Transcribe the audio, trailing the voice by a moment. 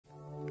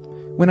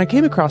When I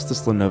came across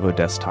this Lenovo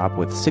Desktop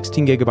with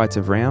 16GB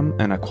of RAM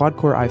and a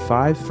quad-core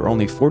i5 for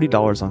only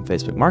 $40 on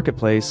Facebook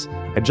Marketplace,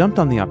 I jumped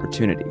on the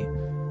opportunity.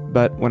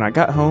 But when I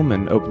got home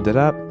and opened it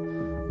up,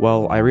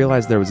 well, I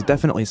realized there was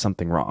definitely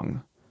something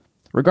wrong.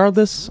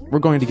 Regardless, we're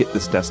going to get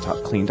this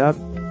desktop cleaned up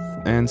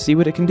and see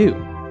what it can do.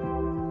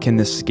 Can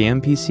this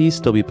scam PC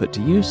still be put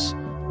to use,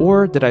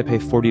 or did I pay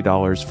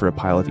 $40 for a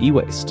pile of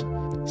e-waste?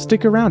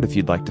 Stick around if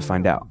you'd like to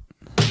find out.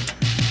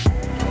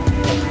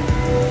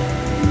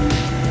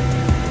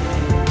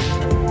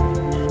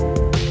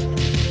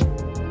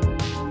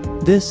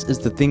 This is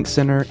the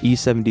ThinkCentre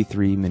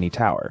E73 Mini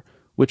Tower,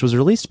 which was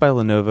released by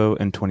Lenovo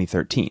in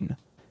 2013.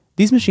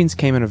 These machines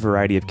came in a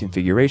variety of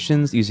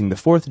configurations using the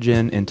 4th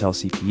gen Intel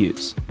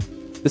CPUs.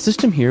 The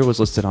system here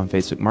was listed on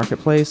Facebook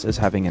Marketplace as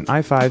having an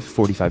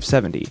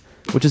i5-4570,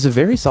 which is a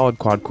very solid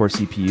quad-core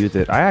CPU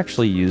that I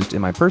actually used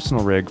in my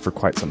personal rig for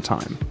quite some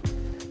time.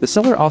 The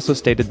seller also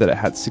stated that it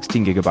had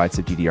 16GB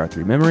of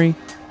DDR3 memory,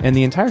 and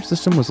the entire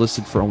system was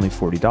listed for only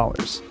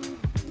 $40.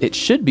 It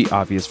should be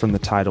obvious from the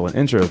title and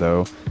intro,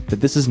 though, that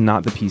this is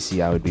not the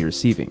PC I would be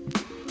receiving.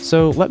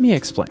 So let me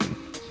explain.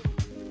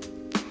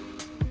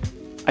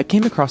 I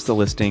came across the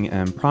listing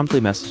and promptly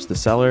messaged the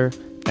seller,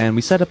 and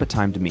we set up a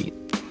time to meet.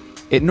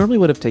 It normally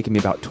would have taken me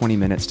about 20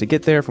 minutes to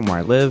get there from where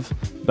I live,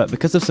 but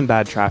because of some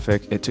bad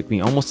traffic, it took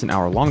me almost an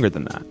hour longer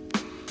than that.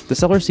 The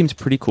seller seemed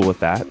pretty cool with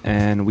that,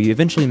 and we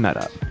eventually met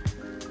up.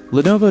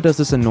 Lenovo does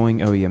this annoying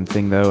OEM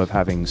thing though of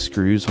having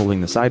screws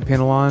holding the side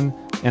panel on,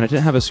 and I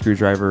didn't have a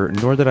screwdriver,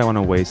 nor did I want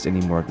to waste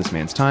any more of this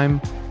man's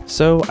time,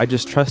 so I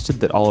just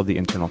trusted that all of the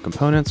internal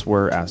components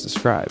were as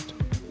described.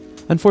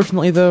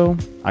 Unfortunately though,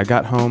 I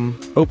got home,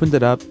 opened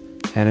it up,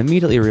 and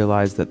immediately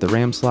realized that the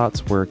RAM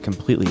slots were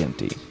completely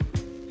empty.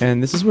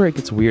 And this is where it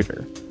gets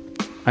weirder.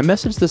 I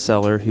messaged the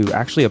seller, who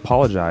actually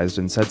apologized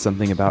and said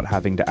something about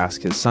having to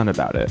ask his son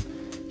about it.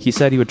 He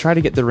said he would try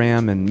to get the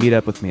RAM and meet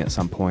up with me at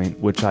some point,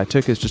 which I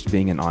took as just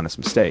being an honest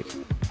mistake,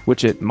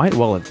 which it might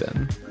well have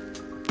been.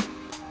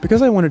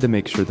 Because I wanted to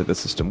make sure that the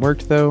system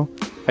worked though,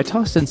 I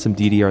tossed in some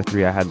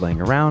DDR3 I had laying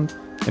around,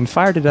 and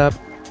fired it up,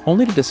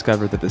 only to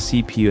discover that the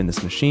CPU in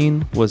this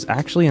machine was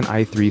actually an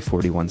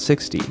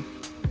i3-4160.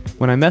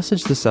 When I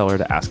messaged the seller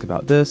to ask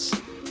about this,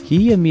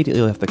 he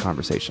immediately left the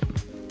conversation,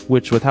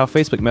 which with how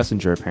Facebook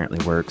Messenger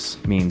apparently works,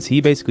 means he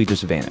basically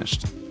just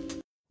vanished.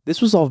 This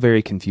was all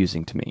very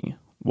confusing to me.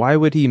 Why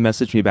would he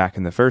message me back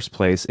in the first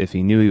place if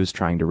he knew he was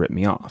trying to rip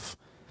me off?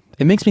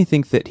 It makes me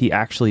think that he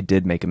actually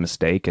did make a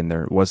mistake and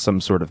there was some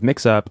sort of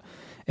mix-up,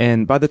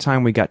 and by the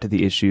time we got to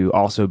the issue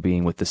also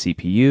being with the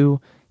CPU,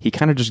 he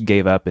kind of just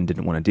gave up and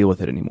didn't want to deal with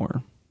it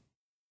anymore.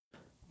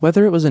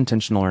 Whether it was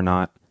intentional or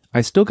not,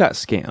 I still got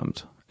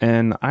scammed,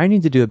 and I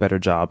need to do a better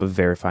job of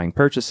verifying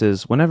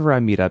purchases whenever I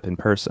meet up in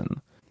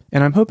person.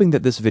 And I'm hoping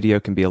that this video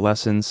can be a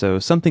lesson so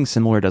something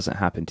similar doesn't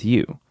happen to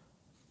you.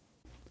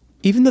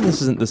 Even though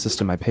this isn't the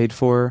system I paid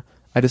for,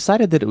 I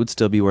decided that it would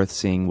still be worth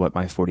seeing what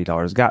my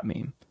 $40 got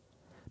me.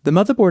 The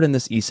motherboard in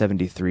this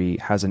E73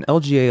 has an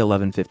LGA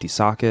 1150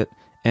 socket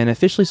and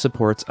officially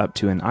supports up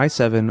to an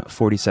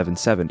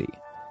i7-4770.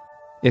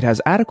 It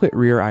has adequate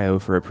rear I/O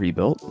for a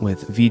pre-built,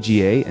 with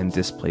VGA and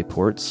display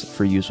ports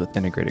for use with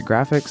integrated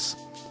graphics,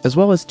 as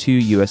well as 2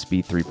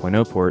 USB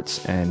 3.0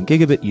 ports and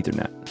gigabit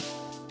Ethernet.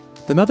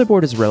 The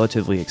motherboard is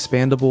relatively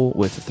expandable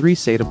with 3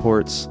 SATA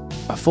ports,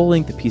 a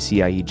full-length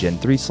PCIe Gen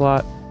 3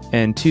 slot,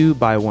 and 2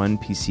 x 1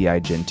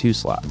 PCI Gen 2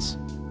 slots.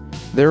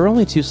 There are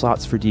only 2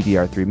 slots for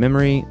DDR3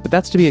 memory, but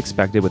that's to be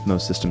expected with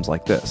most systems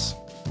like this.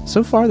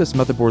 So far this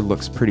motherboard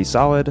looks pretty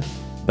solid,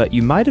 but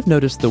you might have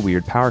noticed the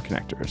weird power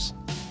connectors.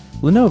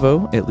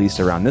 Lenovo, at least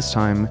around this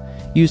time,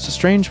 used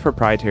strange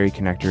proprietary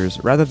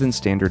connectors rather than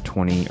standard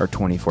 20 or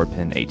 24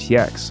 pin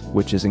ATX,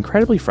 which is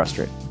incredibly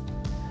frustrating.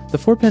 The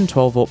 4-pin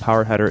 12-volt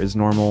power header is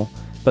normal,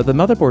 but the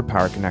motherboard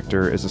power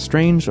connector is a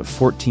strange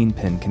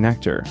 14-pin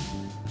connector.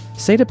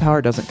 SATA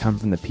power doesn't come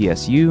from the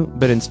PSU,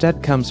 but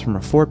instead comes from a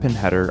 4-pin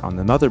header on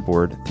the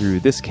motherboard through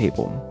this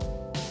cable.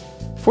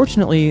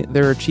 Fortunately,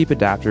 there are cheap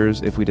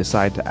adapters if we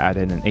decide to add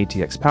in an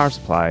ATX power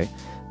supply,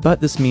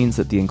 but this means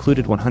that the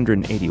included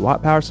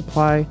 180-watt power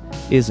supply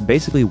is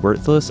basically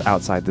worthless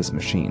outside this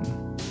machine.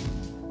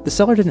 The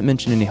seller didn't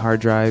mention any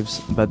hard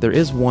drives, but there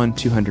is one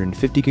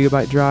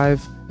 250GB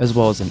drive, as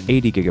well as an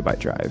 80GB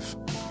drive.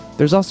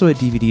 There's also a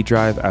DVD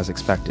drive as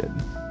expected.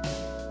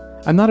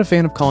 I'm not a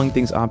fan of calling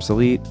things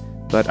obsolete,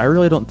 but I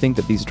really don't think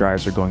that these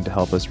drives are going to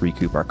help us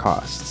recoup our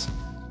costs.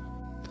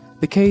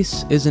 The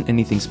case isn't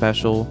anything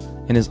special,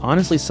 and is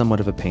honestly somewhat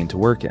of a pain to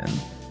work in,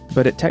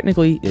 but it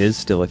technically is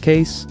still a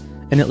case,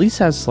 and at least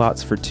has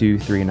slots for 2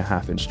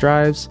 3.5-inch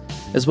drives,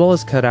 as well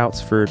as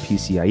cutouts for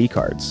PCIe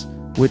cards,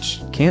 which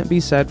can't be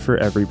said for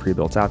every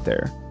pre-built out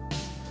there.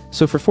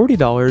 So for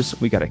 $40,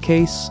 we got a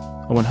case,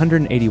 a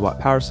 180-watt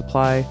power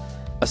supply,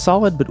 a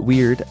solid but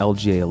weird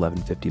LGA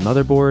 1150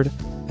 motherboard,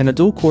 and a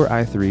dual-core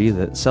i3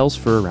 that sells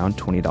for around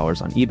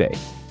 $20 on eBay.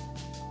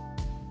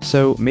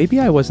 So maybe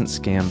I wasn't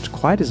scammed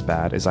quite as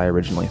bad as I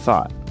originally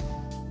thought.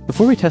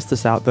 Before we test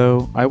this out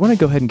though, I want to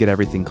go ahead and get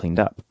everything cleaned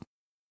up.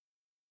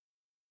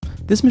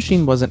 This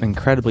machine wasn't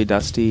incredibly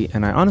dusty,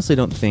 and I honestly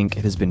don't think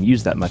it has been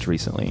used that much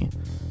recently.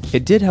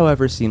 It did,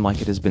 however, seem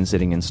like it has been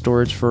sitting in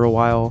storage for a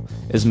while,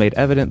 as made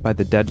evident by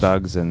the dead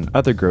bugs and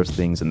other gross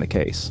things in the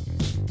case.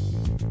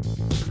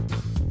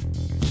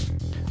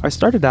 I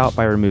started out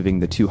by removing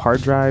the 2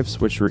 hard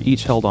drives, which were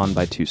each held on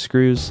by 2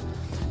 screws,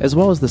 as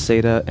well as the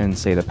SATA and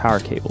SATA power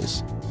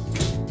cables.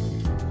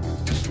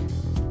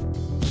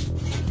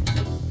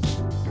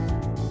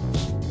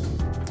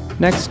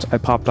 Next, I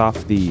popped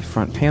off the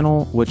front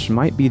panel, which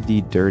might be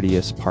the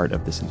dirtiest part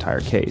of this entire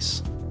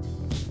case.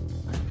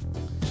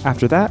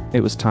 After that,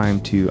 it was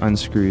time to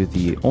unscrew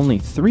the only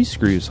 3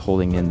 screws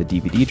holding in the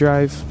DVD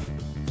drive.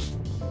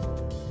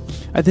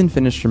 I then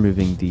finished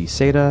removing the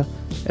SATA,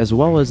 as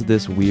well as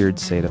this weird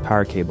SATA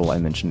power cable I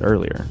mentioned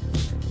earlier.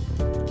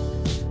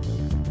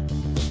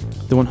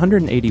 The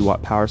 180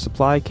 watt power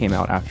supply came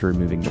out after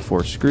removing the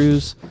 4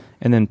 screws,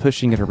 and then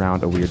pushing it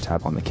around a weird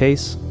tab on the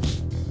case.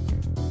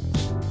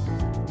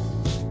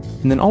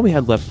 And then all we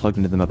had left plugged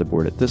into the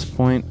motherboard at this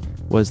point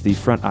was the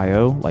front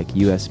I/O, like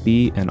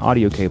USB and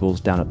audio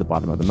cables down at the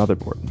bottom of the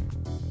motherboard.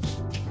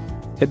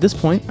 At this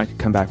point, I could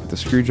come back with a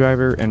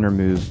screwdriver and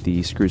remove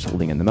the screws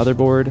holding in the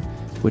motherboard,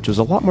 which was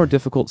a lot more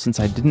difficult since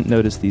I didn't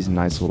notice these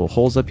nice little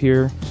holes up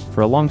here for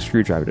a long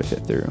screwdriver to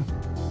fit through.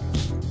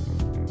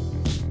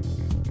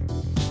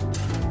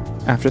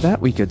 After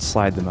that, we could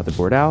slide the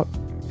motherboard out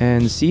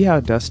and see how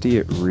dusty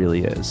it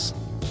really is.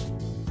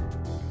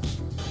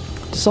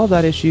 To solve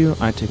that issue,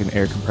 I took an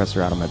air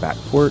compressor out on my back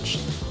porch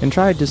and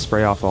tried to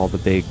spray off all the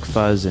big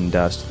fuzz and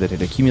dust that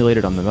had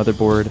accumulated on the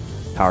motherboard,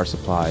 power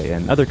supply,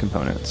 and other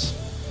components.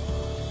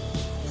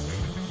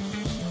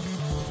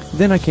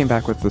 Then I came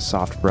back with the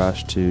soft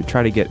brush to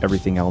try to get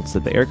everything else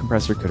that the air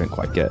compressor couldn't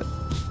quite get.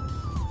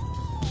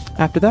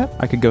 After that,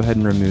 I could go ahead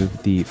and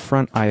remove the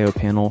front I/O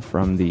panel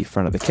from the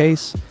front of the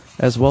case,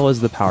 as well as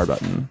the power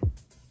button.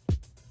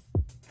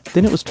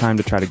 Then it was time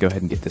to try to go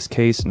ahead and get this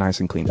case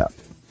nice and cleaned up.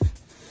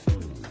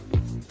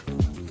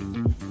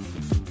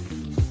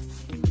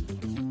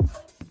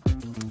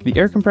 The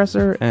air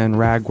compressor and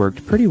rag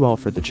worked pretty well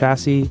for the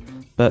chassis,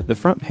 but the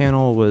front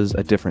panel was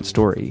a different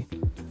story.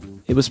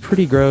 It was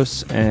pretty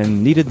gross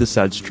and needed the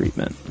suds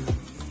treatment.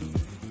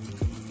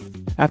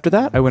 After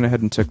that, I went ahead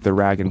and took the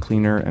rag and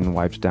cleaner and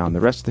wiped down the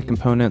rest of the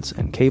components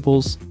and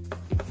cables.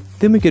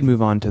 Then we could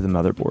move on to the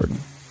motherboard.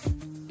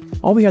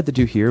 All we had to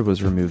do here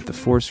was remove the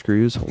 4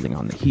 screws holding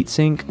on the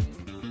heatsink,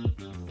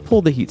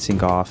 pull the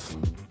heatsink off,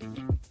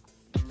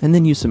 and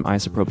then use some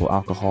isopropyl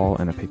alcohol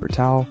and a paper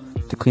towel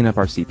to clean up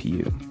our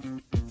CPU.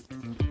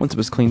 Once it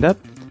was cleaned up,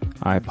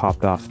 I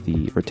popped off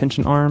the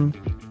retention arm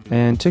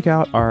and took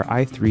out our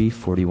i3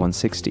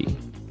 4160.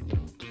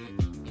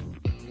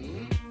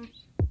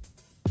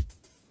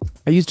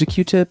 I used a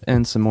Q-tip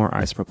and some more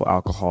isopropyl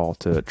alcohol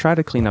to try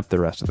to clean up the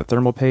rest of the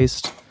thermal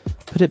paste,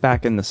 put it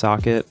back in the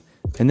socket,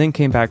 and then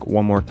came back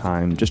one more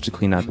time just to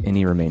clean up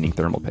any remaining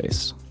thermal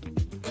paste.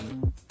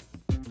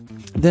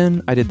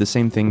 Then I did the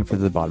same thing for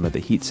the bottom of the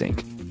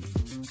heatsink.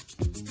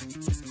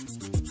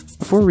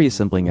 Before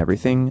reassembling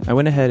everything, I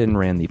went ahead and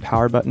ran the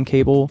power button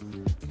cable,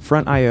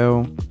 front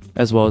I/O,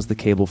 as well as the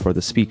cable for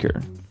the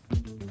speaker.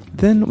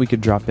 Then we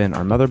could drop in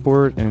our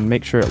motherboard and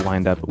make sure it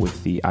lined up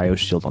with the I/O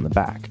shield on the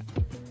back.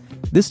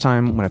 This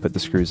time, when I put the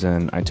screws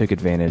in, I took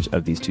advantage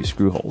of these 2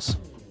 screw holes.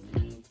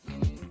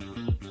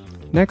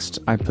 Next,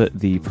 I put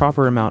the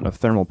proper amount of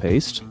thermal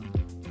paste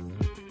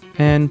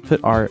and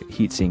put our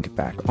heatsink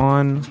back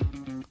on,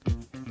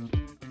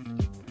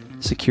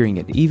 securing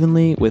it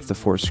evenly with the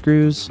 4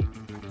 screws,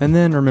 and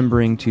then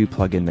remembering to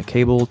plug in the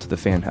cable to the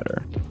fan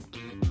header.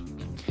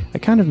 I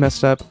kind of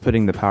messed up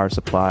putting the power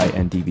supply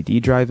and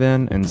DVD drive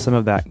in, and some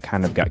of that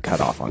kind of got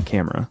cut off on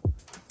camera.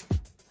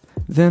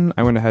 Then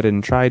I went ahead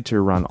and tried to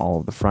run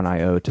all of the front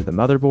I/O to the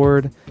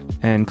motherboard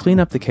and clean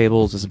up the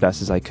cables as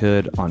best as I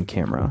could on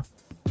camera.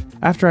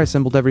 After I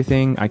assembled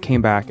everything, I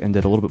came back and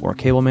did a little bit more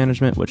cable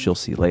management, which you'll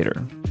see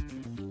later.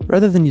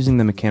 Rather than using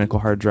the mechanical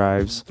hard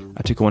drives,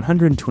 I took a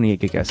 128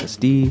 gig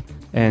SSD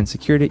and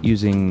secured it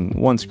using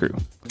 1 screw.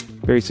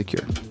 Very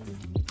secure.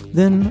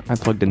 Then I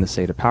plugged in the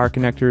SATA power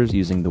connectors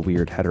using the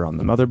weird header on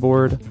the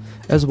motherboard,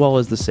 as well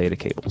as the SATA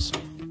cables.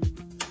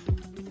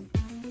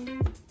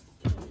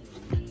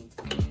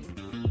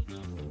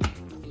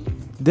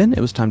 Then it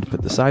was time to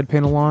put the side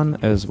panel on,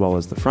 as well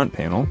as the front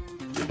panel.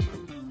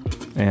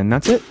 And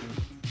that's it.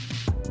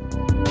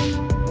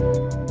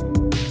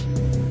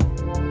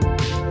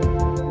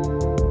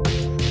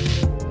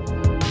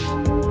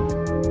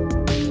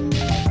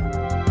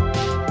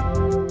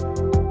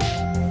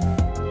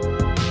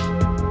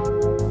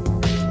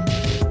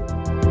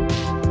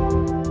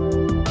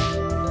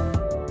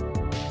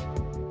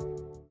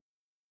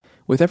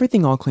 With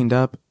everything all cleaned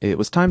up, it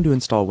was time to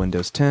install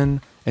Windows 10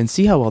 and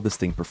see how well this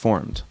thing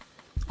performed.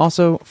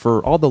 Also,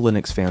 for all the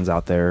Linux fans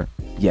out there,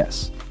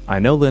 yes, I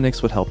know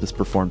Linux would help this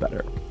perform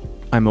better.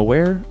 I'm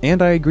aware,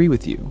 and I agree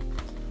with you.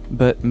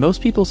 But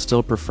most people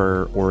still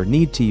prefer or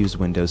need to use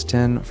Windows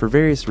 10 for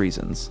various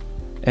reasons.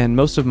 and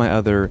most of my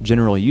other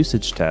general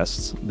usage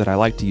tests that I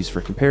like to use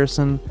for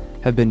comparison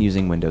have been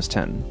using Windows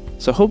 10.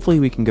 So hopefully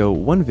we can go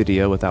one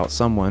video without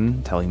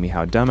someone telling me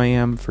how dumb I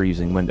am for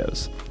using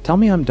Windows. Tell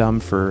me I'm dumb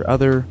for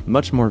other,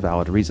 much more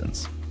valid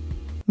reasons.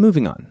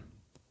 Moving on.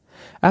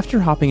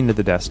 After hopping into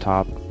the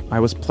desktop, I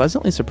was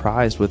pleasantly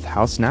surprised with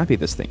how snappy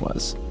this thing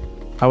was.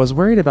 I was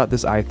worried about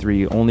this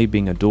i3 only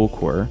being a dual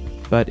core,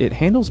 but it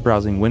handles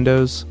browsing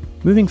windows,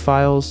 moving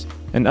files,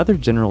 and other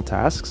general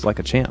tasks like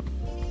a champ.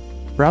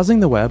 Browsing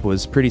the web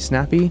was pretty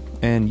snappy,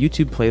 and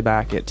YouTube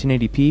playback at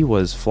 1080p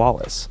was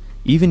flawless,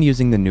 even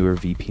using the newer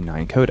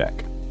VP9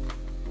 codec.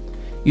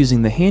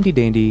 Using the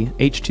handy-dandy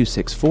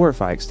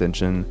H.264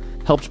 extension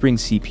helped bring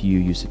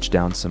CPU usage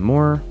down some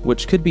more,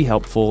 which could be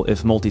helpful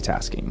if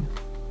multitasking.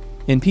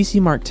 In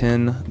PC Mark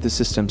X, the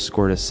system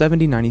scored a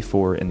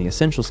 7094 in the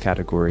Essentials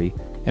category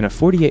and a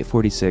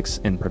 4846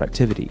 in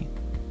Productivity.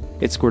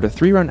 It scored a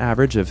 3-run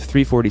average of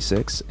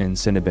 346 in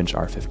Cinebench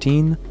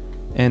R15,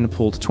 and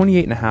pulled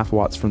 28.5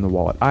 watts from the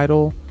wall at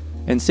idle,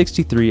 and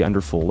 63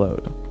 under full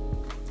load.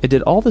 It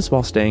did all this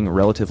while staying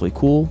relatively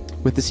cool,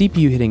 with the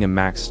CPU hitting a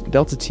max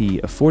delta T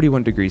of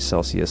 41 degrees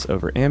Celsius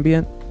over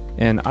ambient,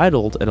 and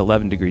idled at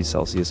 11 degrees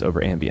Celsius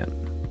over ambient.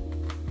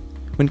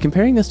 When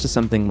comparing this to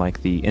something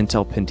like the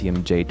Intel Pentium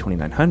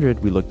J2900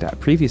 we looked at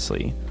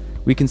previously,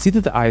 we can see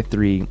that the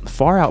i3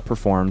 far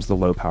outperforms the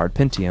low-powered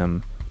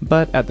Pentium,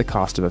 but at the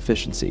cost of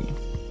efficiency.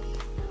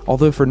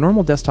 Although for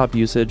normal desktop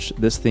usage,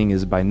 this thing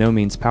is by no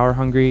means power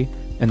hungry,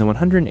 and the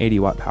 180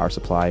 watt power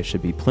supply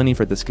should be plenty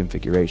for this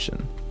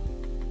configuration.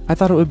 I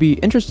thought it would be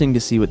interesting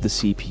to see what the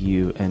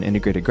CPU and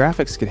integrated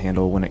graphics could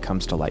handle when it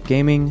comes to light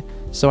gaming,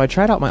 so I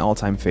tried out my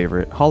all-time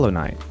favorite, Hollow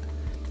Knight.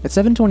 At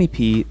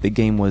 720p, the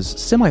game was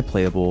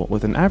semi-playable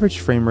with an average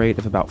frame rate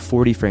of about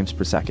 40 frames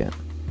per second.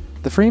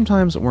 The frame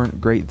times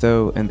weren't great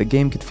though, and the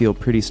game could feel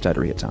pretty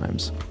stuttery at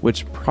times,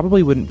 which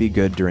probably wouldn't be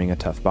good during a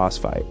tough boss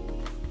fight.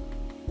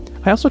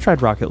 I also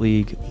tried Rocket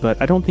League, but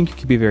I don't think it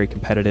could be very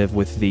competitive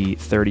with the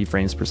 30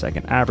 frames per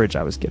second average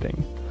I was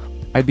getting.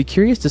 I'd be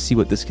curious to see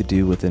what this could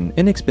do with an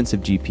inexpensive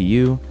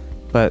GPU,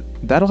 but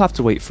that'll have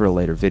to wait for a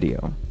later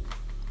video.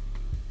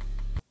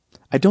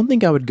 I don't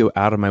think I would go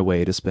out of my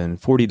way to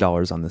spend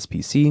 $40 on this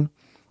PC,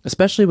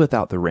 especially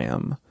without the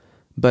RAM,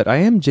 but I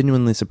am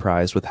genuinely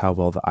surprised with how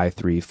well the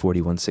i3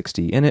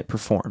 4160 in it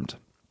performed.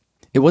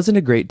 It wasn't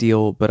a great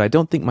deal, but I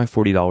don't think my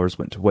 $40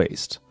 went to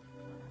waste.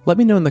 Let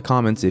me know in the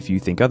comments if you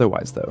think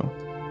otherwise though.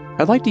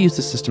 I'd like to use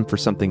the system for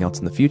something else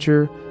in the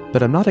future,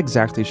 but I'm not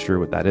exactly sure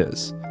what that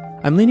is.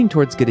 I'm leaning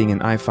towards getting an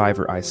i5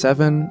 or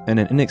i7 and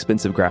an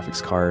inexpensive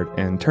graphics card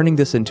and turning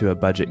this into a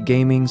budget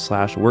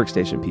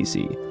gaming/workstation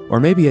PC,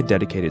 or maybe a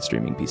dedicated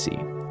streaming PC.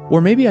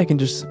 Or maybe I can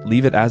just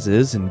leave it as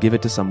is and give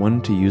it to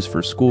someone to use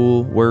for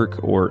school,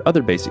 work, or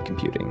other basic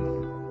computing.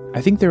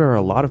 I think there are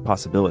a lot of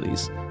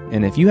possibilities,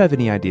 and if you have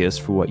any ideas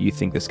for what you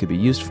think this could be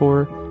used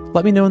for,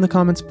 let me know in the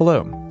comments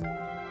below.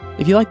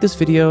 If you like this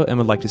video and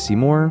would like to see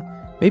more,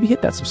 maybe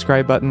hit that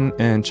subscribe button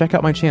and check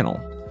out my channel.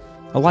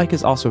 A like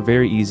is also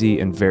very easy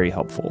and very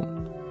helpful.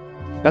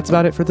 That's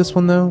about it for this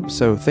one though,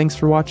 so thanks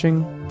for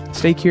watching,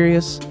 stay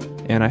curious,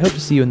 and I hope to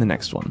see you in the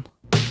next one.